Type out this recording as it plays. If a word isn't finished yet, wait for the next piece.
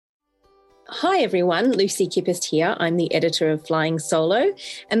Hi everyone, Lucy Kippist here. I'm the editor of Flying Solo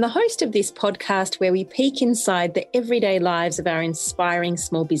and the host of this podcast where we peek inside the everyday lives of our inspiring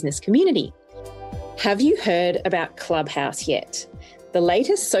small business community. Have you heard about Clubhouse yet? The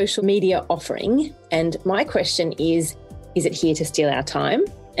latest social media offering, and my question is it here to steal our time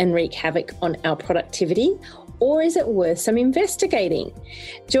and wreak havoc on our productivity? Or is it worth some investigating?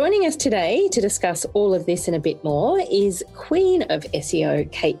 Joining us today to discuss all of this and a bit more is Queen of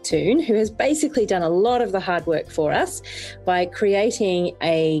SEO, Kate Toon, who has basically done a lot of the hard work for us by creating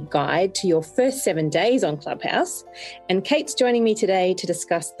a guide to your first 7 days on Clubhouse. And Kate's joining me today to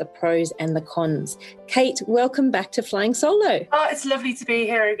discuss the pros and the cons. Kate, welcome back to Flying Solo. Oh, it's lovely to be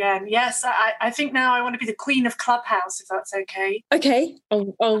here again. Yes, I think now I want to be the Queen of Clubhouse, if that's okay. Okay,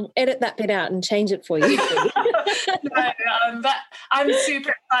 I'll edit that bit out and change it for you. I'm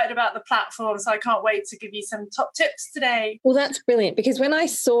super excited about the platform, so I can't wait to give you some top tips today. Well, that's brilliant, because when I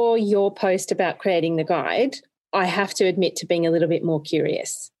saw your post about creating the guide, I have to admit to being a little bit more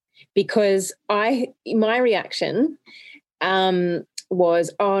curious, because my reaction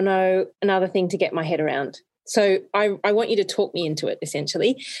was, oh no, another thing to get my head around. So I want you to talk me into it,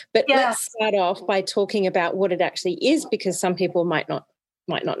 essentially. But Let's start off by talking about what it actually is, because some people might not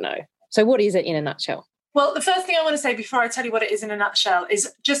know. So what is it in a nutshell? Well, the first thing I want to say before I tell you what it is in a nutshell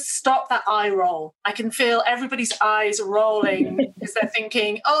is just stop that eye roll. I can feel everybody's eyes rolling because they're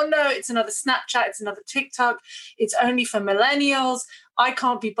thinking, oh no, it's another Snapchat, it's another TikTok, it's only for millennials. I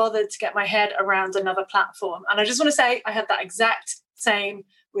can't be bothered to get my head around another platform. And I just want to say I had that exact same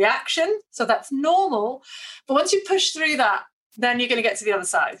reaction. So that's normal. But once you push through that, then you're going to get to the other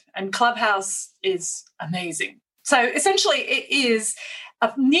side. And Clubhouse is amazing. So essentially it is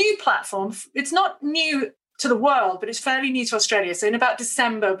a new platform. It's not new to the world, but it's fairly new to Australia. So in about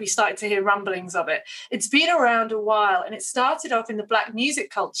December, we started to hear rumblings of it. It's been around a while, and it started off in the Black music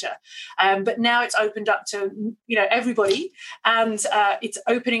culture, but now it's opened up to everybody, and it's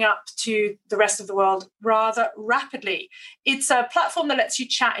opening up to the rest of the world rather rapidly. It's a platform that lets you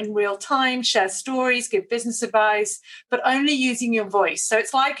chat in real time, share stories, give business advice, but only using your voice. So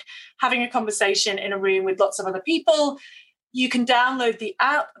it's like having a conversation in a room with lots of other people. You can download the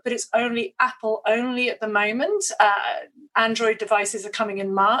app, but it's only Apple only at the moment. Android devices are coming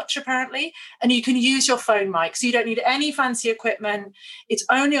in March, apparently. And you can use your phone mic. So you don't need any fancy equipment. It's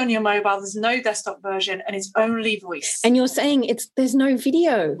only on your mobile. There's no desktop version, and it's only voice. And you're saying there's no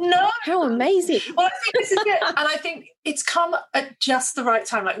video. No. How amazing. Well, I think this is it. And I think it's come at just the right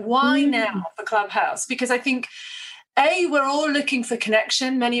time. Like, why now for Clubhouse? Because I think we're all looking for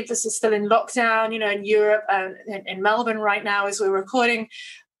connection. Many of us are still in lockdown, in Europe and in Melbourne right now as we're recording.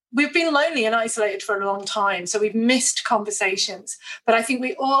 We've been lonely and isolated for a long time, so we've missed conversations. But I think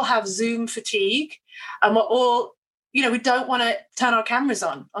we all have Zoom fatigue, and we're all, we don't want to turn our cameras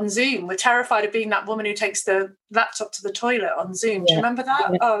on Zoom. We're terrified of being that woman who takes the laptop to the toilet on Zoom. Do you remember that?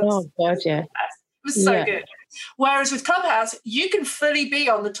 Yeah. Oh, God, yeah. It was so good. Whereas with Clubhouse, you can fully be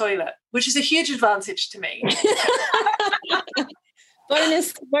on the toilet, which is a huge advantage to me.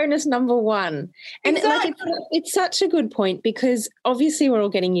 bonus number one. And exactly. It's such a good point, because obviously we're all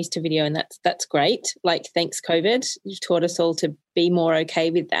getting used to video, and that's great. Like, thanks COVID, you've taught us all to be more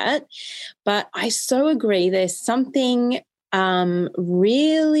okay with that. But I so agree, there's something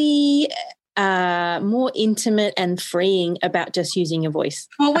really more intimate and freeing about just using your voice.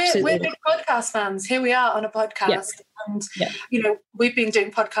 Well, we're big podcast fans. Here we are on a podcast. Yeah. And, we've been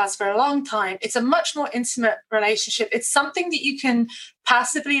doing podcasts for a long time. It's a much more intimate relationship. It's something that you can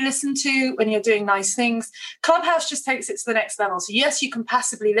passively listen to when you're doing nice things. Clubhouse just takes it to the next level. So yes, you can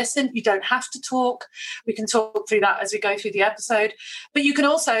passively listen. You don't have to talk. We can talk through that as we go through the episode. But you can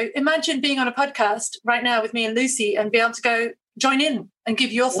also imagine being on a podcast right now with me and Lucy and be able to go join in and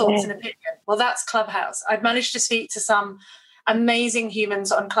give your thoughts and opinion. Well, that's Clubhouse. I've managed to speak to some amazing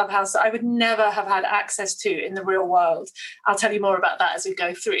humans on Clubhouse that I would never have had access to in the real world. I'll tell you more about that as we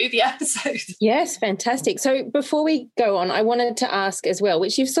go through the episode. Yes, fantastic. So before we go on, I wanted to ask as well,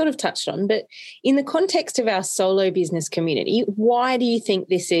 which you've sort of touched on, but in the context of our solo business community, why do you think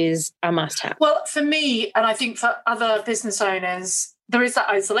this is a must-have? Well, for me, and I think for other business owners, there is that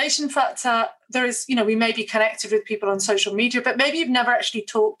isolation factor. There is, we may be connected with people on social media, but maybe you've never actually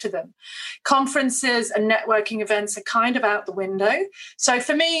talked to them. Conferences and networking events are kind of out the window. So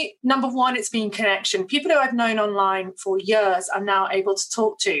for me, number one, it's been connection. People who I've known online for years, I'm now able to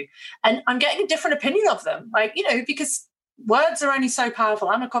talk to. And I'm getting a different opinion of them, because words are only so powerful.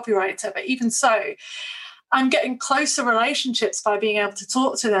 I'm a copywriter, but even so, I'm getting closer relationships by being able to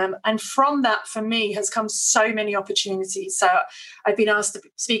talk to them. And from that, for me, has come so many opportunities. So I've been asked to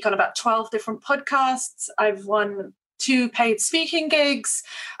speak on about 12 different podcasts. I've won 2 paid speaking gigs.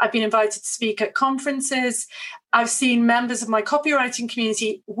 I've been invited to speak at conferences. I've seen members of my copywriting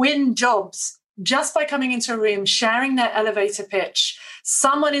community win jobs just by coming into a room, sharing their elevator pitch.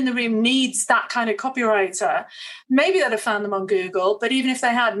 Someone in the room needs that kind of copywriter. Maybe they'd have found them on Google, but even if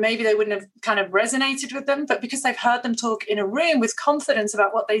they had, maybe they wouldn't have kind of resonated with them. But because they've heard them talk in a room with confidence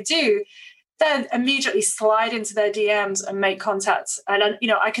about what they do, then immediately slide into their DMs and make contacts. And,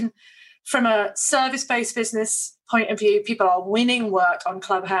 I can, from a service-based business point of view, people are winning work on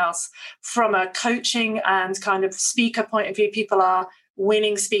Clubhouse. From a coaching and kind of speaker point of view, people are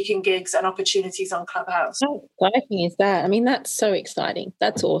winning speaking gigs and opportunities on Clubhouse. How exciting is that? I mean, that's so exciting.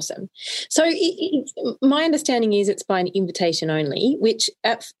 That's awesome. So my understanding is it's by an invitation only, which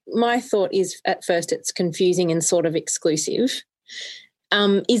my thought is at first it's confusing and sort of exclusive.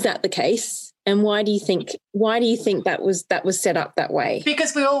 Is that the case? And why do you think that was set up that way?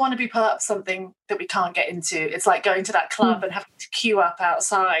 Because we all want to be part of something that we can't get into. It's like going to that club and having to queue up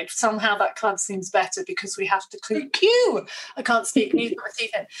outside. Somehow that club seems better because we have to queue. I can't speak, need my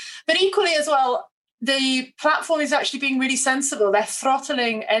teeth in. But equally as well, the platform is actually being really sensible. They're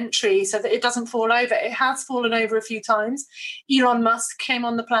throttling entry so that it doesn't fall over. It has fallen over a few times. Elon Musk came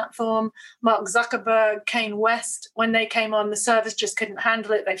on the platform, Mark Zuckerberg, Kanye West. When they came on, the service just couldn't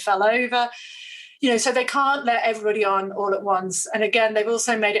handle it. They fell over. So they can't let everybody on all at once. And again, they've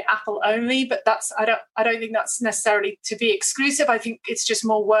also made it Apple only, but I don't think that's necessarily to be exclusive. I think it's just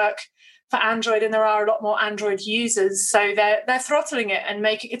more work for Android, and there are a lot more Android users. So they're throttling it and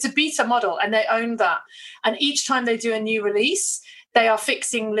making it's a beta model, and they own that. And each time they do a new release, they are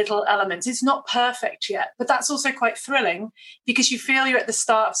fixing little elements. It's not perfect yet, but that's also quite thrilling because you feel you're at the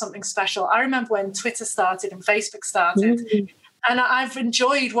start of something special. I remember when Twitter started and Facebook started. Mm-hmm. And I've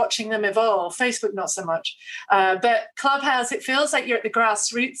enjoyed watching them evolve. Facebook, not so much. But Clubhouse, it feels like you're at the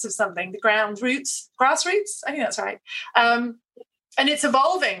grassroots of something, the grassroots? I think that's right. And it's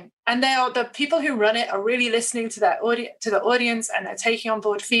evolving. And the people who run it are really listening to the audience, and they're taking on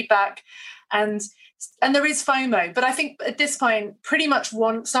board feedback. And there is FOMO, but I think at this point, pretty much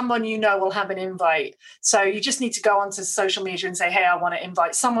someone will have an invite. So you just need to go onto social media and say, hey, I want to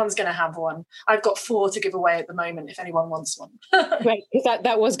invite. Someone's going to have one. I've got 4 to give away at the moment if anyone wants one. Great, because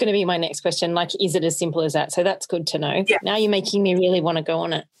that was going to be my next question. Like, is it as simple as that? So that's good to know. Yeah. Now you're making me really want to go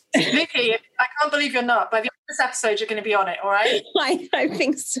on it. Vicky, I can't believe you're not. By the end of this episode, you're going to be on it, all right? I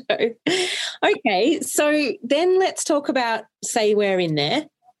think so. Okay, so then let's talk about, say we're in there.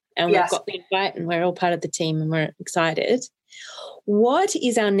 And we've got the invite and we're all part of the team and we're excited. What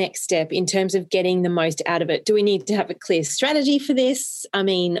is our next step in terms of getting the most out of it? Do we need to have a clear strategy for this? I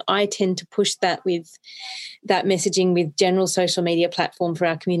mean, I tend to push that with that messaging with general social media platform for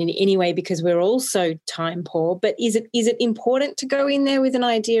our community anyway, because we're all so time poor. But is it important to go in there with an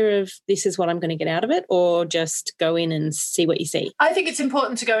idea of this is what I'm going to get out of it, or just go in and see what you see? I think it's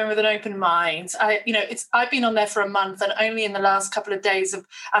important to go in with an open mind. I've been on there for a month, and only in the last couple of days and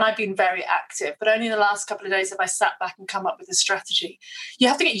I've been very active, but only in the last couple of days have I sat back and come up with a strategy. You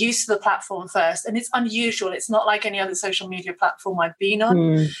have to get used to the platform first, and it's unusual. It's not like any other social media platform I've been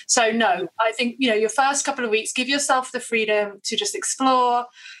on. So no, I think, your first couple of weeks, give yourself the freedom to just explore,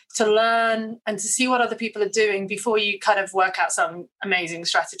 to learn, and to see what other people are doing before you kind of work out some amazing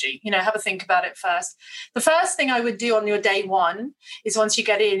strategy. Have a think about it first. The first thing I would do on your day one is, once you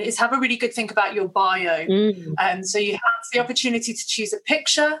get in, is have a really good think about your bio. So you have the opportunity to choose a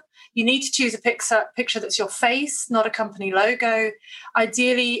picture. You need to choose a picture that's your face, not a company logo,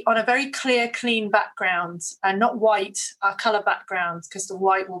 ideally on a very clear, clean background, and not white, a colour background, because the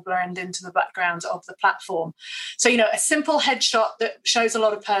white will blend into the background of the platform. So, a simple headshot that shows a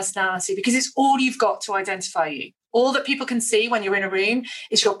lot of personality, because it's all you've got to identify you. All that people can see when you're in a room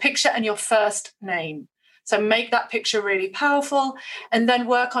is your picture and your first name. So make that picture really powerful, and then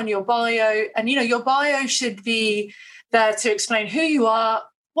work on your bio. And, your bio should be there to explain who you are,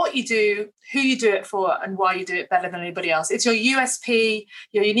 what you do, who you do it for, and why you do it better than anybody else. It's your USP,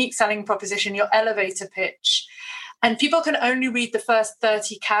 your unique selling proposition, your elevator pitch. And people can only read the first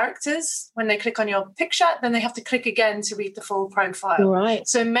 30 characters when they click on your picture. Then they have to click again to read the full profile. Right.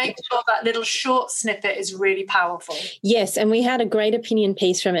 So make sure that little short snippet is really powerful. Yes, and we had a great opinion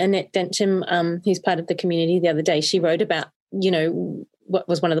piece from Annette Dencham, who's part of the community, the other day. She wrote about, what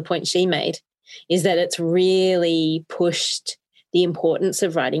was one of the points she made, is that it's really pushed the importance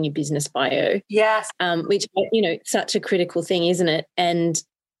of writing your business bio. Yes. Which, such a critical thing, isn't it? And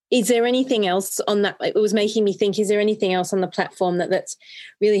Is there anything else on that? It was making me think, is there anything else on the platform that's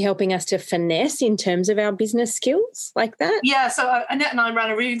really helping us to finesse in terms of our business skills like that? Yeah, so Annette and I ran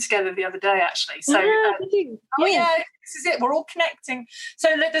a room together the other day, actually. So, yeah, this is it. We're all connecting. So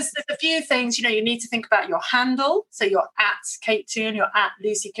there's a few things, you need to think about your handle. So you're at Kate Toon, you're at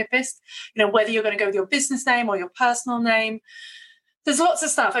Lucy Kippist, whether you're going to go with your business name or your personal name. There's lots of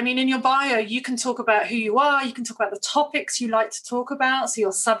stuff. I mean, in your bio, you can talk about who you are. You can talk about the topics you like to talk about, so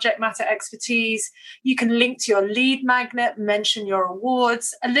your subject matter expertise. You can link to your lead magnet, mention your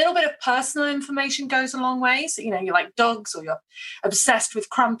awards. A little bit of personal information goes a long way. So, you like dogs or you're obsessed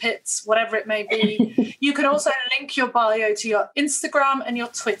with crumpets, whatever it may be. You can also link your bio to your Instagram and your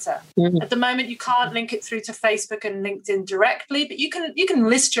Twitter. Mm-hmm. At the moment, you can't link it through to Facebook and LinkedIn directly, but you can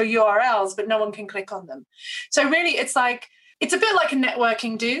list your URLs, but no one can click on them. So really, it's a bit like a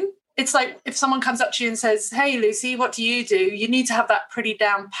networking do. It's like if someone comes up to you and says, hey, Lucy, what do? You need to have that pretty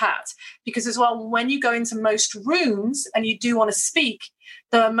down pat. Because as well, when you go into most rooms and you do want to speak,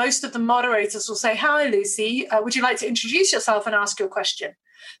 most of the moderators will say, hi, Lucy, would you like to introduce yourself and ask your question?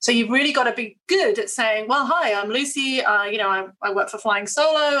 So you've really got to be good at saying, well, hi, I'm Lucy. I work for Flying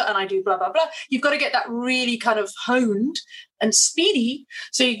Solo and I do blah, blah, blah. You've got to get that really kind of honed and speedy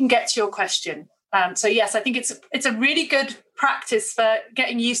so you can get to your question. So yes, I think it's a really good practice for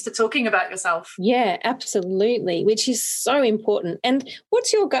getting used to talking about yourself. Yeah, absolutely, which is so important. And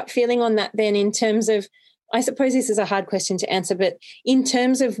what's your gut feeling on that then in terms of, I suppose this is a hard question to answer, but in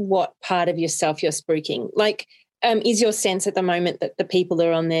terms of what part of yourself you're spruiking? Like, is your sense at the moment that the people that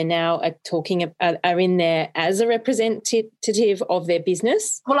are on there now are in there as a representative of their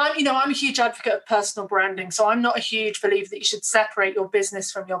business? Well, I'm a huge advocate of personal branding, so I'm not a huge believer that you should separate your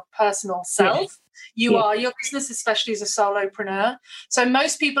business from your personal self. Yeah. You are your business, especially as a solopreneur. So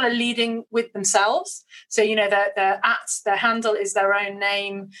most people are leading with themselves. So, their handle is their own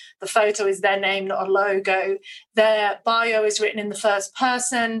name. The photo is their name, not a logo. Their bio is written in the first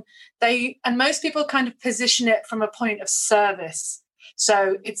person. And most people kind of position it from a point of service.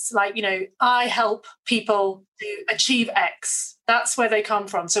 So it's like, I help people to achieve X. That's where they come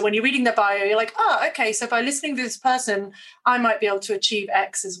from. So when you're reading their bio, you're like, oh, okay, so by listening to this person, I might be able to achieve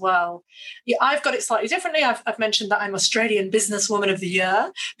X as well. Yeah, I've got it slightly differently. I've mentioned that I'm Australian Businesswoman of the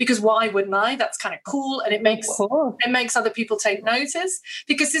Year, because why wouldn't I? That's kind of cool. And it makes other people take notice,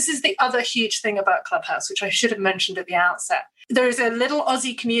 because this is the other huge thing about Clubhouse, which I should have mentioned at the outset. There is a little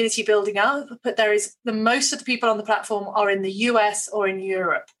Aussie community building up, but the most of the people on the platform are in the US or in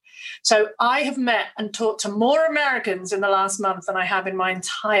Europe. So I have met and talked to more Americans in the last month than I have in my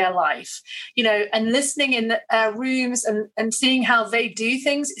entire life, and listening in rooms and seeing how they do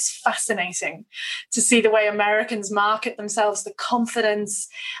things is fascinating to see the way Americans market themselves, the confidence,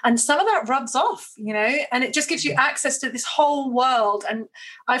 and some of that rubs off, and it just gives you access to this whole world. And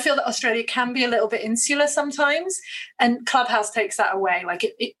I feel that Australia can be a little bit insular sometimes, and Clubhouse takes that away.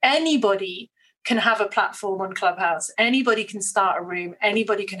 Like anybody can have a platform on Clubhouse. Anybody can start a room.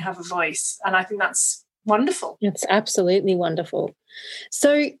 Anybody can have a voice. And I think that's wonderful. It's absolutely wonderful.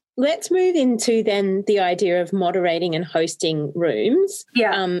 So let's move into then the idea of moderating and hosting rooms.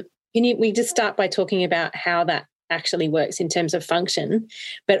 Yeah. We just start by talking about how that actually works in terms of function,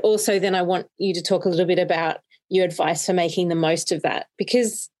 but also then I want you to talk a little bit about your advice for making the most of that,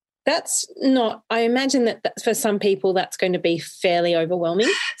 because I imagine that for some people that's going to be fairly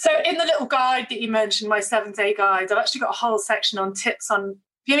overwhelming. So in the little guide that you mentioned, my 7-day guide, I've actually got a whole section on tips on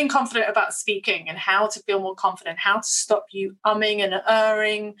feeling confident about speaking and how to feel more confident, how to stop you umming and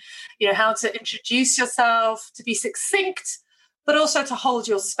erring, how to introduce yourself, to be succinct, but also to hold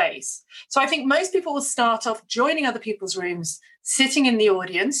your space. So I think most people will start off joining other people's rooms, sitting in the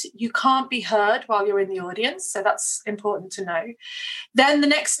audience. You can't be heard while you're in the audience, so that's important to know. Then the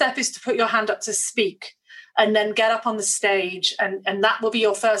next step is to put your hand up to speak, and then get up on the stage, and that will be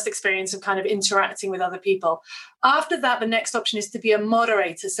your first experience of kind of interacting with other people. After that, the next option is to be a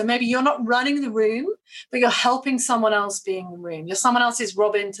moderator. So maybe you're not running the room, but you're helping someone else being in the room. You're someone else's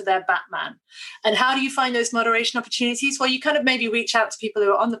Robin to their Batman. And how do you find those moderation opportunities? Well, you kind of maybe reach out to people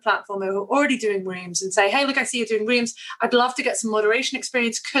who are on the platform who are already doing rooms and say, hey, look, I see you're doing rooms. I'd love to get some moderation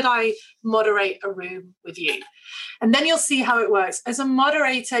experience. Could I moderate a room with you? And then you'll see how it works. As a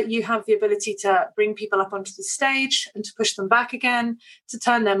moderator, you have the ability to bring people up onto the stage and to push them back again, to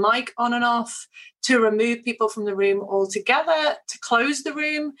turn their mic on and off, to remove people from the room altogether, to close the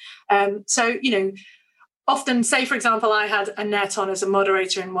room. Often, say, for example, I had Annette on as a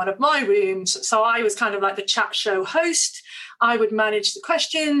moderator in one of my rooms. So I was kind of like the chat show host. I would manage the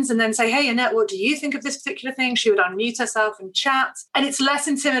questions and then say, hey, Annette, what do you think of this particular thing? She would unmute herself and chat. And it's less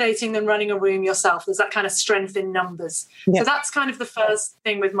intimidating than running a room yourself. There's that kind of strength in numbers. Yeah. So that's kind of the first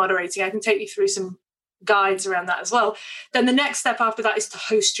thing with moderating. I can take you through some guides around that as well. Then the next step after that is to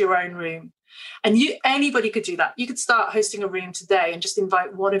host your own room. And anybody could do that. You could start hosting a room today and just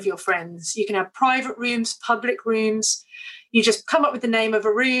invite one of your friends. You can have private rooms, public rooms. You just come up with the name of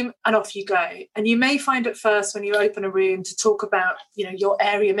a room and off you go. And you may find at first when you open a room to talk about, your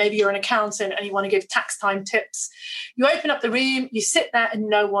area, maybe you're an accountant and you want to give tax time tips. You open up the room, you sit there and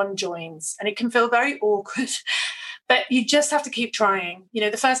no one joins. And it can feel very awkward. But you just have to keep trying. The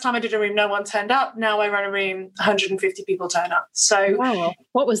first time I did a room, no one turned up. Now I run a room, 150 people turn up. So wow.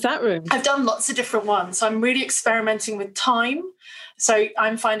 What was that room? I've done lots of different ones. So I'm really experimenting with time. So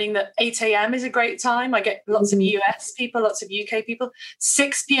I'm finding that 8 a.m. is a great time. I get lots of US people, lots of UK people.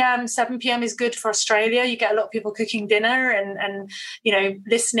 6 p.m., 7 p.m. is good for Australia. You get a lot of people cooking dinner and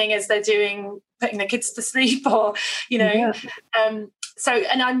listening as they're putting their kids to sleep or, Yeah. And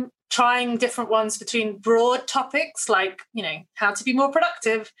I'm trying different ones between broad topics like, how to be more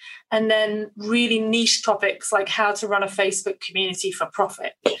productive, and then really niche topics like how to run a Facebook community for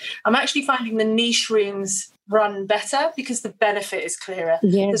profit. I'm actually finding the niche rooms run better because the benefit is clearer.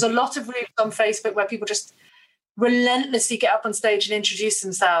 Yeah. There's a lot of rooms on Facebook where people just relentlessly get up on stage and introduce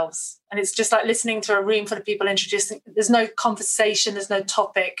themselves. And it's just like listening to a room full of people introducing. There's no conversation, there's no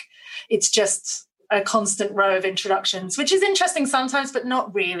topic. It's just a constant row of introductions, which is interesting sometimes, but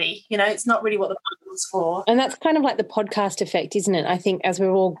not really. It's not really what the platform's for. And that's kind of like the podcast effect, isn't it? I think as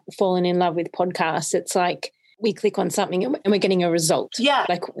we're all fallen in love with podcasts, it's like we click on something and we're getting a result. Yeah.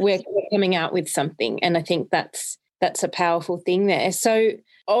 Like we're coming out with something. And I think that's a powerful thing there. So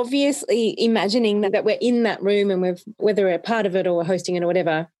obviously imagining that we're in that room and whether we're a part of it or we're hosting it or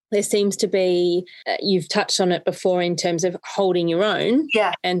whatever, there seems to be, you've touched on it before in terms of holding your own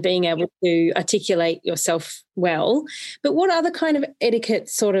and being able to articulate yourself well. But what other kind of etiquette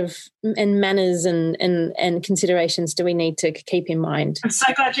sort of and manners and considerations do we need to keep in mind? I'm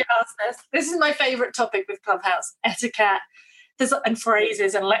so glad you asked this. This is my favourite topic with Clubhouse, etiquette. And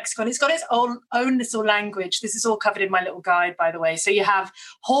phrases and lexicon. It's got its own little language. This is all covered in my little guide, by the way. So you have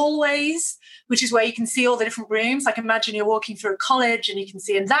hallways, which is where you can see all the different rooms. Like imagine you're walking through a college and you can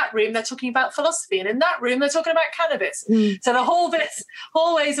see in that room they're talking about philosophy, and in that room they're talking about cannabis. So the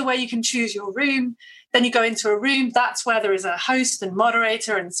hallways are where you can choose your room. Then you go into a room. That's where there is a host and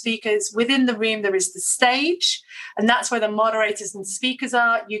moderator and speakers. Within the room there is the stage, and that's where the moderators and speakers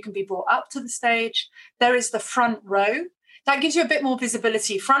are. You can be brought up to the stage. There is the front row. That gives you a bit more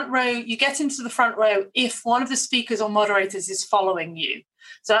visibility. Front row, you get into the front row if one of the speakers or moderators is following you.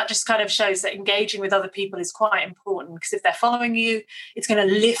 So that just kind of shows that engaging with other people is quite important, because if they're following you, it's going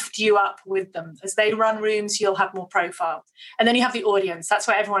to lift you up with them. As they run rooms, you'll have more profile. And then you have the audience. That's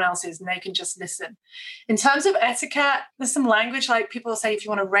where everyone else is, and they can just listen. In terms of etiquette, there's some language like people say if you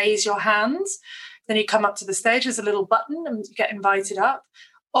want to raise your hands, then you come up to the stage, there's a little button and you get invited up.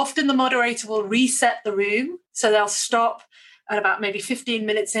 Often the moderator will reset the room. So they'll stop at about maybe 15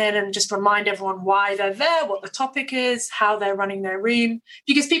 minutes in and just remind everyone why they're there, what the topic is, how they're running their room.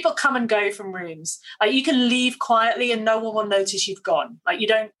 Because people come and go from rooms. Like you can leave quietly and no one will notice you've gone. Like you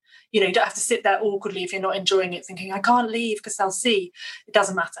don't have to sit there awkwardly if you're not enjoying it, thinking, I can't leave because they'll see. It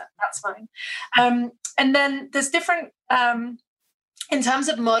doesn't matter. That's fine. And then there's different, in terms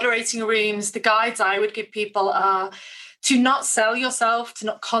of moderating rooms, the guides I would give people are to not sell yourself, to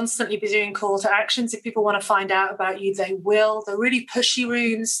not constantly be doing call to actions. If people want to find out about you, they will. The really pushy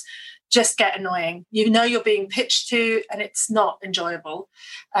rooms just get annoying. You're being pitched to, and it's not enjoyable.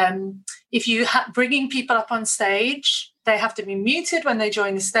 If you bringing people up on stage, they have to be muted when they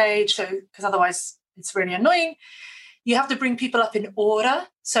join the stage, because otherwise it's really annoying. You have to bring people up in order.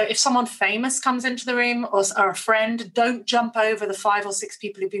 So if someone famous comes into the room or a friend, don't jump over the 5 or 6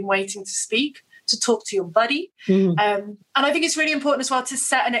 people who've been waiting to speak, to talk to your buddy. And I think it's really important as well to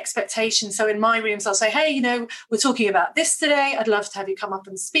set an expectation. So in my rooms, I'll say, hey, we're talking about this today. I'd love to have you come up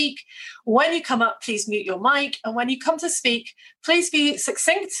and speak. When you come up, please mute your mic. And when you come to speak, please be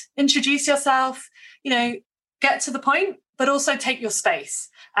succinct, introduce yourself, get to the point, but also take your space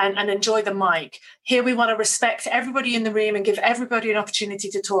and enjoy the mic. Here we want to respect everybody in the room and give everybody an opportunity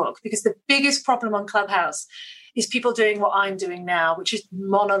to talk, because the biggest problem on Clubhouse is people doing what I'm doing now, which is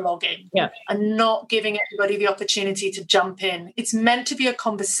monologuing and not giving everybody the opportunity to jump in. It's meant to be a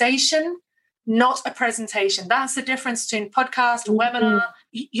conversation, not a presentation. That's the difference between podcast, webinar.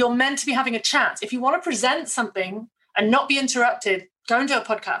 You're meant to be having a chat. If you want to present something and not be interrupted, go and do a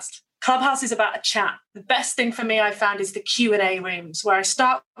podcast. Clubhouse is about a chat. The best thing for me I found is the Q&A rooms, where I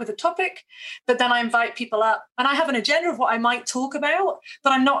start with a topic, but then I invite people up and I have an agenda of what I might talk about,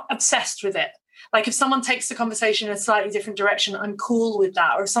 but I'm not obsessed with it. Like if someone takes the conversation in a slightly different direction, I'm cool with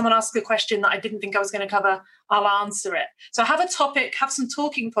that. Or if someone asks a question that I didn't think I was going to cover, I'll answer it. So have a topic, have some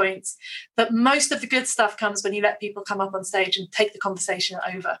talking points, but most of the good stuff comes when you let people come up on stage and take the conversation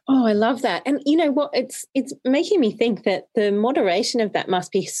over. Oh, I love that. And you know what? It's making me think that the moderation of that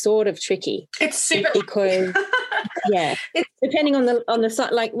must be sort of tricky. It's super because yeah, depending on the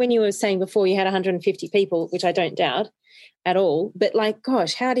site, like when you were saying before you had 150 people, which I don't doubt at all, but like,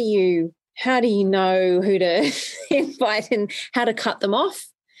 gosh, how do you know who to invite and how to cut them off?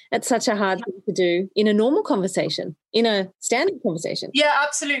 It's such a hard thing to do in a normal conversation, in a standard conversation. Yeah,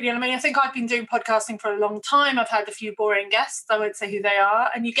 absolutely. And I mean, I think I've been doing podcasting for a long time. I've had a few boring guests. I won't say who they are.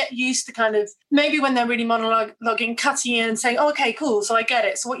 And you get used to kind of maybe when they're really monologuing, cutting in and saying, oh, okay, cool. So I get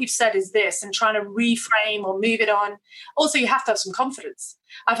it. So what you've said is this, and trying to reframe or move it on. Also, you have to have some confidence.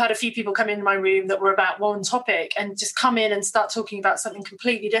 I've had a few people come into my room that were about one topic and just come in and start talking about something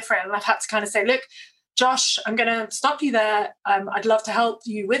completely different. And I've had to kind of say, look, Josh, I'm going to stop you there. I'd love to help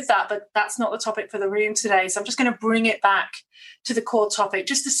you with that, but that's not the topic for the room today. So I'm just going to bring it back to the core topic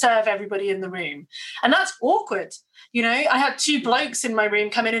just to serve everybody in the room. And that's awkward. You know, I had two blokes in my room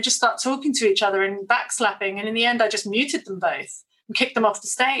come in and just start talking to each other and backslapping. And in the end, I just muted them both and kicked them off the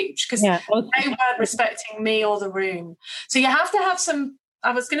stage because they weren't respecting me or the room. So you have to have some,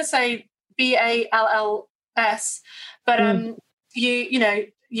 I was going to say BALLS, but you know,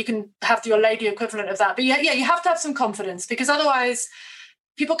 you can have your lady equivalent of that. But yeah, you have to have some confidence because otherwise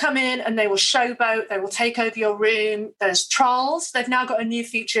people come in and they will showboat, they will take over your room. There's trolls. They've now got a new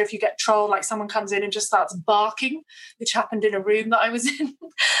feature if you get trolled, like someone comes in and just starts barking, which happened in a room that I was in,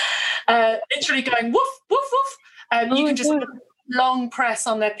 literally going woof, woof, woof. You can just long press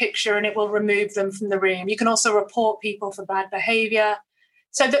on their picture and it will remove them from the room. You can also report people for bad behavior.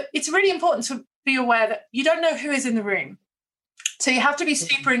 So it's really important to be aware that you don't know who is in the room. So you have to be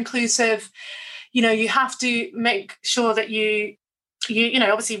super inclusive. You know, you have to make sure that you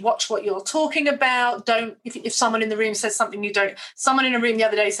obviously watch what you're talking about. Don't, if someone in the room says something you don't, someone in a room the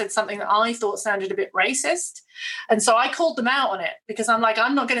other day said something that I thought sounded a bit racist. And so I called them out on it because I'm like,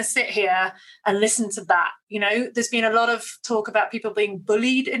 I'm not going to sit here and listen to that. You know, there's been a lot of talk about people being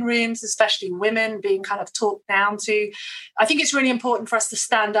bullied in rooms, especially women being kind of talked down to. I think it's really important for us to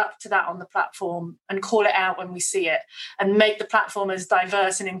stand up to that on the platform and call it out when we see it and make the platform as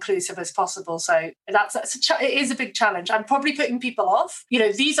diverse and inclusive as possible. So it is a big challenge. I'm probably putting people off. You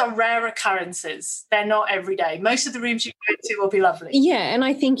know, these are rare occurrences. They're not every day. Most of the rooms you go to will be lovely. Yeah, and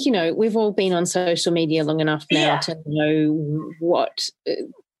I think, you know, we've all been on social media long enough now to know what,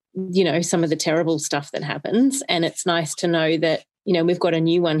 you know, some of the terrible stuff that happens. And it's nice to know that, you know, we've got a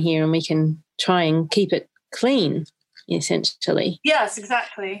new one here and we can try and keep it clean, essentially. Yes,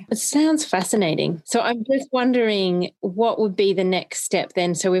 exactly. It sounds fascinating. So I'm just wondering what would be the next step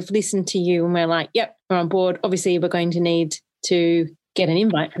then? So we've listened to you and we're like, yep, we're on board. Obviously, we're going to need to get an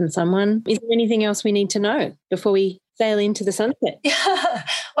invite from someone. Is there anything else we need to know before we sail into the sunset? Yeah.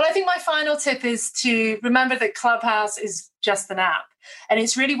 Well, I think my final tip is to remember that Clubhouse is just an app and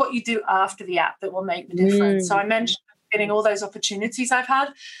it's really what you do after the app that will make the difference. So I mentioned getting all those opportunities I've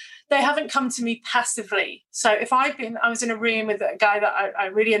had. They haven't come to me passively. So if I was in a room with a guy that I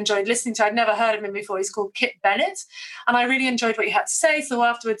really enjoyed listening to. I'd never heard of him before. He's called Kit Bennett. And I really enjoyed what he had to say. So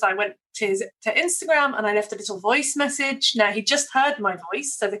afterwards I went to Instagram and I left a little voice message. Now he just heard my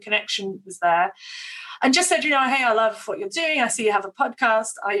voice, so the connection was there. And just said, you know, hey, I love what you're doing. I see you have a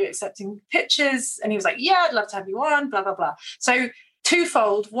podcast. Are you accepting pitches? And he was like, yeah, I'd love to have you on, blah, blah, blah. So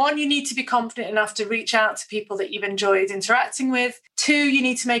twofold. One, you need to be confident enough to reach out to people that you've enjoyed interacting with. Two, you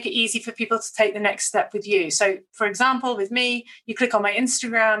need to make it easy for people to take the next step with you. So, for example, with me, you click on my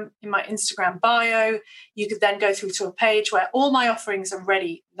Instagram, in my Instagram bio, you could then go through to a page where all my offerings are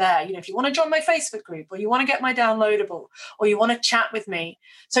ready there. You know, if you want to join my Facebook group or you want to get my downloadable or you want to chat with me.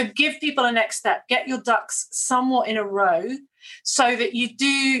 So give people a next step, get your ducks somewhat in a row so that you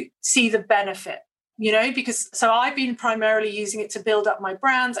do see the benefit. You know, because so I've been primarily using it to build up my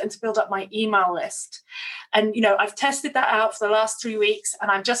brands and to build up my email list. And, you know, I've tested that out for the last 3 weeks and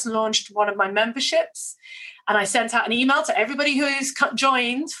I've just launched one of my memberships and I sent out an email to everybody who's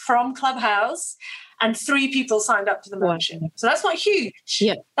joined from Clubhouse and 3 people signed up to the membership. So that's not huge.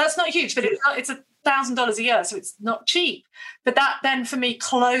 Yeah. That's not huge, but it's $1,000 a year, so it's not cheap. But that then for me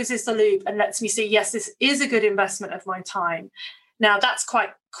closes the loop and lets me see, yes, this is a good investment of my time. Now that's quite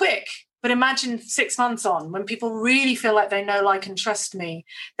quick. But imagine 6 months on, when people really feel like they know, like, and trust me,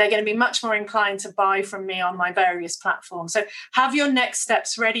 they're going to be much more inclined to buy from me on my various platforms. So have your next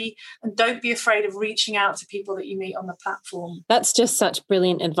steps ready, and don't be afraid of reaching out to people that you meet on the platform. That's just such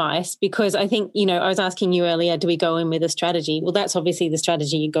brilliant advice, because I think, I was asking you earlier, do we go in with a strategy? Well, that's obviously the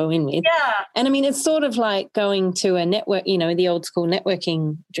strategy you go in with. Yeah. And I mean, it's sort of like going to a network, the old school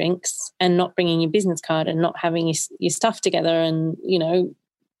networking drinks, and not bringing your business card and not having your stuff together, and,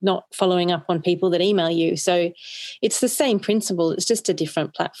 not following up on people that email you. So it's the same principle. It's just a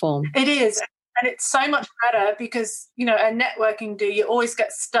different platform. It is. And it's so much better because, a networking you always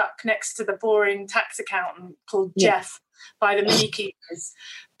get stuck next to the boring tax accountant called Jeff by the mini keepers.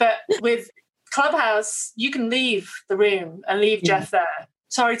 But with Clubhouse, you can leave the room and leave Jeff there.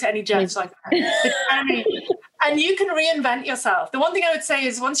 Sorry to any Jeffs like that. And you can reinvent yourself. The one thing I would say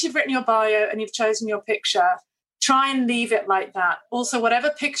is, once you've written your bio and you've chosen your picture, try and leave it like that. Also, whatever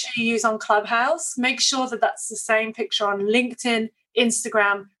picture you use on Clubhouse, make sure that that's the same picture on LinkedIn,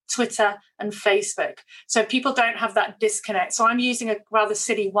 Instagram, Twitter, and Facebook. So people don't have that disconnect. So I'm using a rather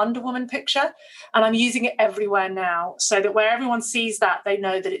silly Wonder Woman picture, and I'm using it everywhere now, so that where everyone sees that, they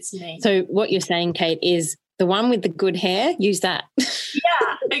know that it's me. So what you're saying, Kate, is the one with the good hair, use that.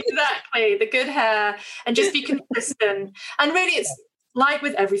 Yeah, exactly. The good hair, and just be consistent. And really, it's like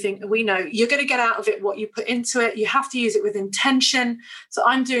with everything, we know you're going to get out of it what you put into it. You have to use it with intention. So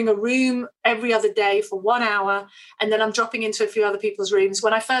I'm doing a room every other day for 1 hour, and then I'm dropping into a few other people's rooms.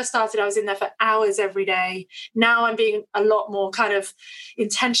 When I first started, I was in there for hours every day. Now I'm being a lot more kind of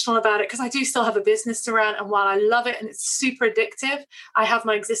intentional about it, because I do still have a business to run. And while I love it and it's super addictive, I have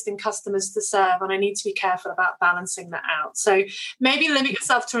my existing customers to serve, and I need to be careful about balancing that out. So maybe limit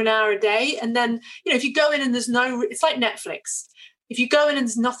yourself to an hour a day. And then, if you go in and it's like Netflix. If you go in and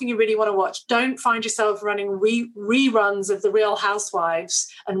there's nothing you really want to watch, don't find yourself running reruns of The Real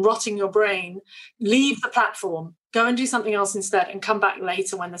Housewives and rotting your brain. Leave the platform. Go and do something else instead, and come back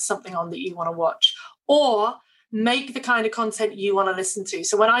later when there's something on that you want to watch. Or make the kind of content you want to listen to.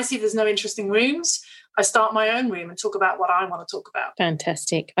 So when I see there's no interesting rooms, I start my own room and talk about what I want to talk about.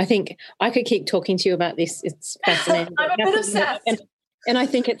 Fantastic. I think I could keep talking to you about this. It's fascinating. I'm a bit obsessed. And I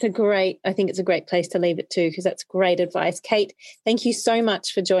think it's a great place to leave it too, because that's great advice. Kate, thank you so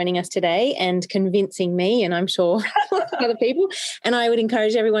much for joining us today and convincing me, and I'm sure other people. And I would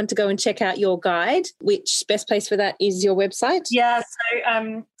encourage everyone to go and check out your guide, which best place for that is your website. Yeah. So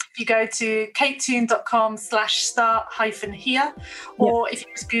if you go to katetoon.com/start-here, or if you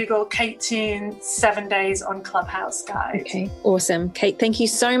just Google Kate Toon 7 days on Clubhouse guide. Okay, awesome. Kate, thank you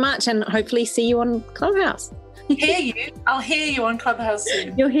so much, and hopefully see you on Clubhouse. I'll hear you on Clubhouse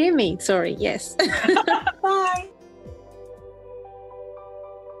soon. You'll hear me. Sorry. Yes. Bye.